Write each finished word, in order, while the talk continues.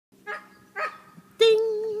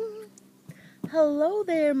Hello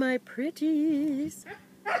there, my pretties.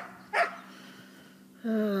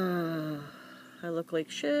 I look like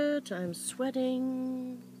shit. I'm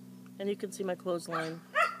sweating. And you can see my clothesline.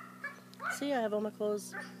 See, I have all my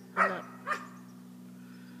clothes hung up.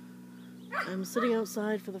 I'm sitting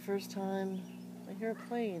outside for the first time. I hear a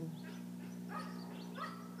plane.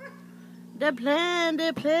 They're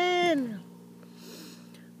playing.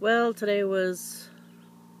 Well, today was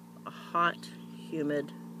a hot,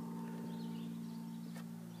 humid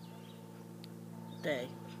day.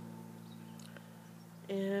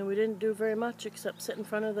 And we didn't do very much except sit in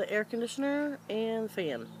front of the air conditioner and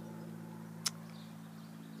fan.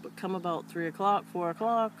 But come about 3 o'clock, 4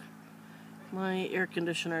 o'clock, my air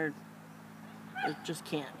conditioner, it just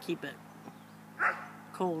can't keep it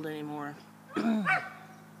cold anymore.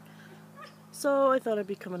 So I thought I'd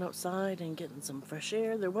be coming outside and getting some fresh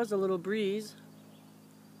air. There was a little breeze.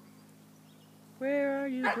 Where are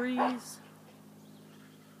you, breeze?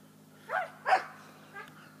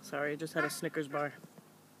 Sorry, I just had a Snickers bar.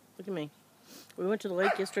 Look at me. We went to the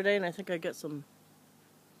lake yesterday and I think I got some...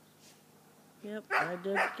 Yep, I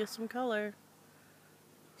did get some color.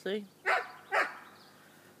 See?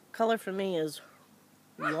 Color for me is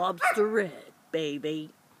lobster red, baby.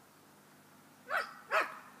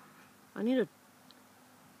 I need a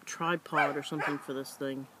tripod or something for this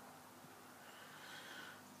thing.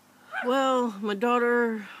 Well, my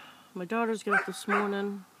daughter's got up this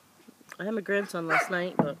morning. I had my grandson last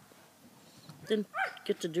night, but didn't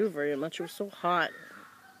get to do very much. It was so hot.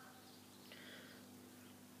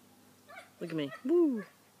 Look at me. Woo!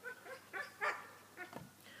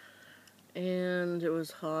 And it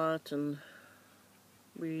was hot, and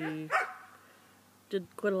we did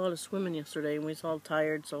quite a lot of swimming yesterday, and we was all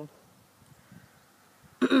tired, so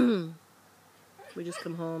we just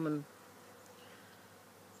come home and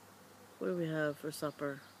what do we have for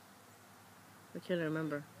supper? I can't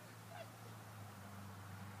remember.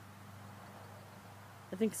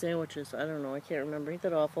 I think sandwiches. I don't know. I can't remember. Ain't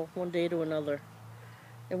that awful? One day to another.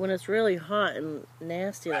 And when it's really hot and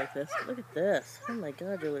nasty like this, look at this. Oh my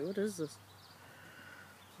God, Julie, what is this?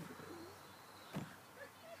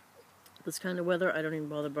 This kind of weather, I don't even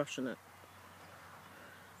bother brushing it.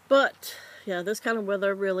 But, yeah, this kind of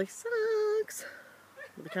weather really sucks.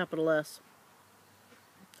 With a capital S.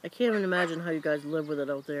 I can't even imagine how you guys live with it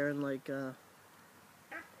out there in, like, you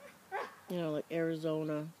know, like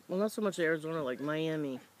Arizona. Well, not so much Arizona, like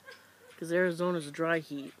Miami. Because Arizona's dry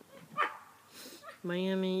heat.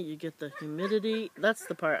 Miami, you get the humidity. That's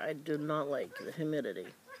the part I do not like, the humidity.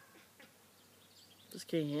 Just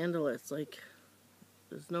can't handle it. It's like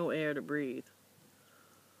there's no air to breathe.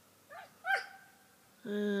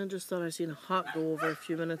 I just thought I seen a hawk go over a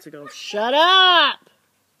few minutes ago. Shut up!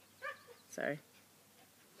 Sorry.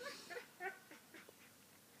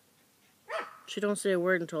 She don't say a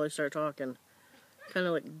word until I start talking. Kind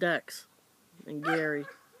of like Dex and Gary.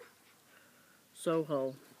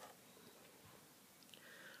 Soho.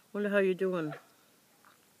 Wonder how you're doing.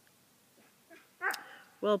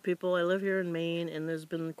 Well, people, I live here in Maine, and there's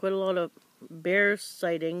been quite a lot of bear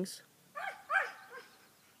sightings.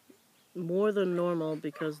 More than normal,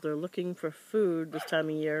 because they're looking for food this time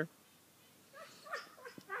of year.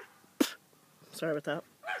 Sorry about that.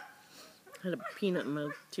 I had a peanut in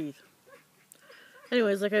my teeth.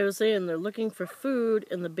 Anyways, like I was saying, they're looking for food,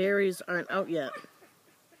 and the berries aren't out yet.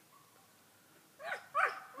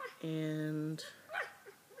 And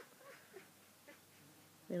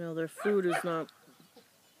you know, their food is not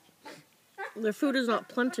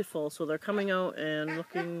plentiful, so they're coming out and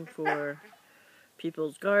looking for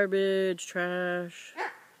people's garbage, trash.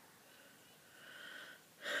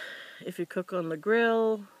 If you cook on the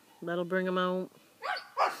grill, that'll bring them out.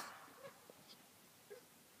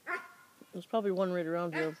 There's probably one right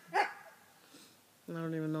around here. I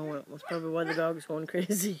don't even know it. That's probably why the dog's going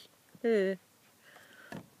crazy.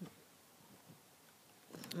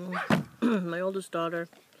 My oldest daughter,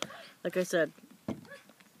 like I said,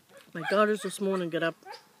 my daughters this morning get up.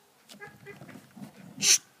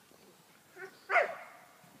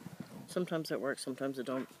 Sometimes it works, sometimes it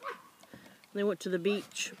don't. They went to the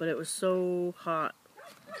beach, but it was so hot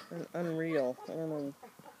and unreal. I don't know.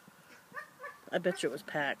 I bet you it was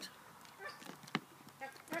packed.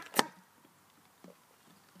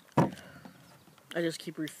 I just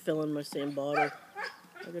keep refilling my same bottle.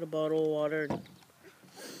 I got a bottle of water.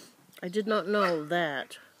 I did not know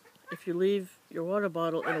that if you leave your water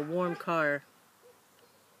bottle in a warm car,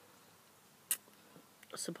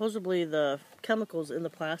 supposedly the chemicals in the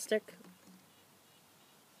plastic,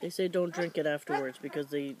 they say don't drink it afterwards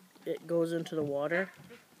because it goes into the water.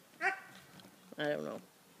 I don't know.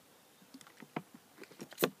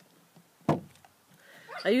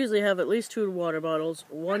 I usually have at least 2 water bottles.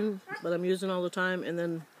 One that I'm using all the time, and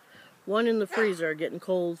then one in the freezer getting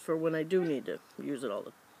cold for when I do need to use it all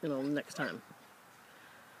the, next time.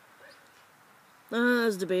 I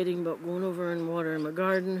was debating about going over and watering my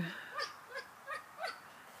garden.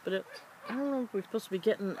 But I don't know if we're supposed to be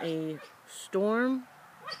getting a storm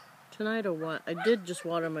tonight or what. I did just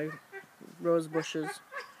water my rose bushes.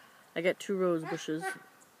 I got 2 rose bushes.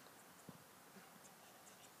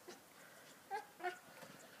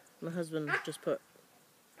 My husband just put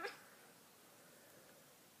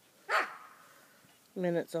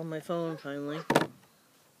minutes on my phone finally.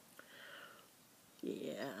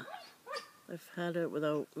 Yeah. I've had it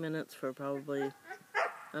without minutes for probably, I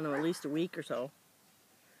don't know, at least a week or so.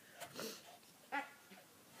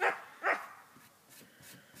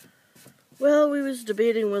 Well, we was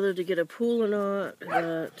debating whether to get a pool or not,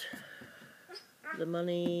 but the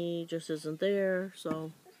money just isn't there,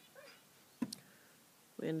 so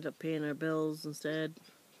we ended up paying our bills instead.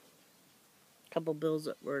 A couple bills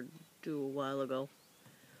that were due a while ago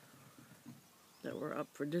that were up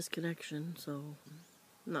for disconnection, so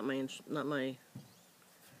not my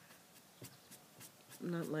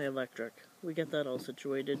electric. We get that all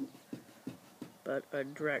situated, but our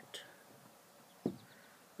direct,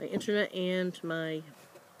 my internet and my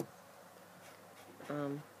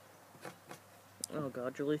oh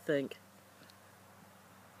God, really think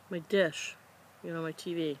my dish, my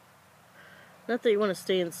TV. Not that you want to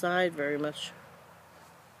stay inside very much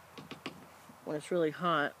when it's really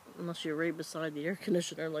hot, unless you're right beside the air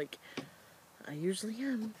conditioner like I usually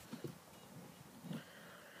am.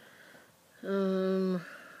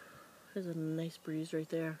 There's a nice breeze right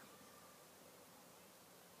there.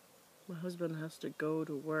 My husband has to go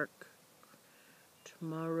to work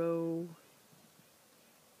tomorrow.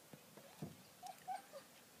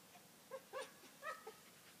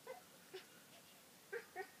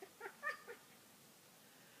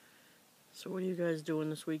 So what are you guys doing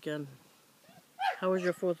this weekend? How was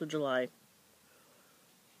your 4th of July?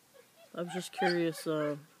 I was just curious,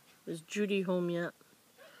 is Judy home yet?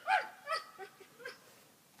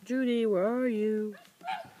 Judy, where are you?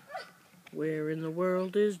 Where in the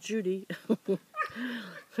world is Judy?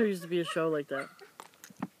 There used to be a show like that.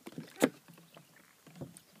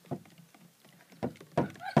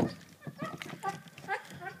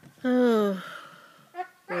 Oh,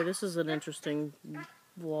 boy, this is an interesting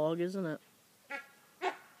vlog, isn't it?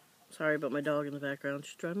 Sorry about my dog in the background.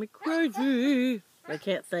 She's driving me crazy. I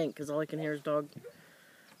can't think because all I can hear is dog.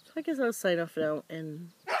 So I guess I'll sign off now, and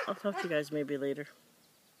I'll talk to you guys maybe later.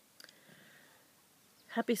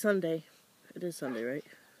 Happy Sunday. It is Sunday, right?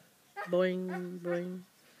 Boing, boing.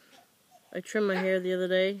 I trimmed my hair the other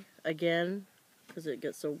day, again, because it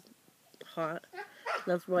gets so hot.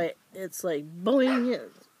 That's why it's like boing,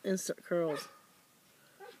 instant curls.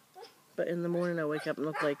 But in the morning I wake up and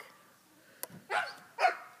look like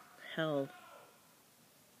hell.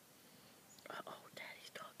 Uh-oh,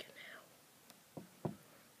 Daddy's talking now.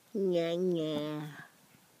 Yeah, yeah.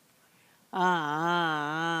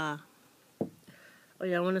 Ah. Oh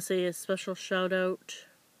yeah, I want to say a special shout out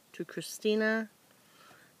to Christina.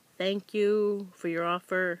 Thank you for your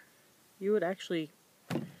offer. You would actually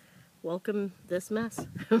welcome this mess.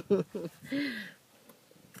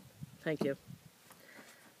 Thank you.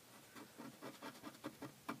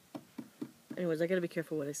 Anyways, I gotta be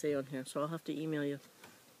careful what I say on here, so I'll have to email you.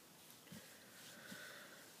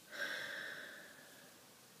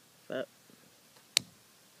 But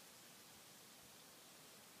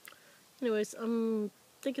anyways, I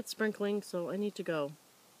think it's sprinkling, so I need to go.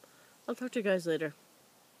 I'll talk to you guys later.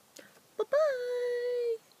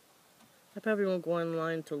 Bye-bye! I probably won't go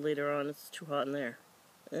online until later on. It's too hot in there.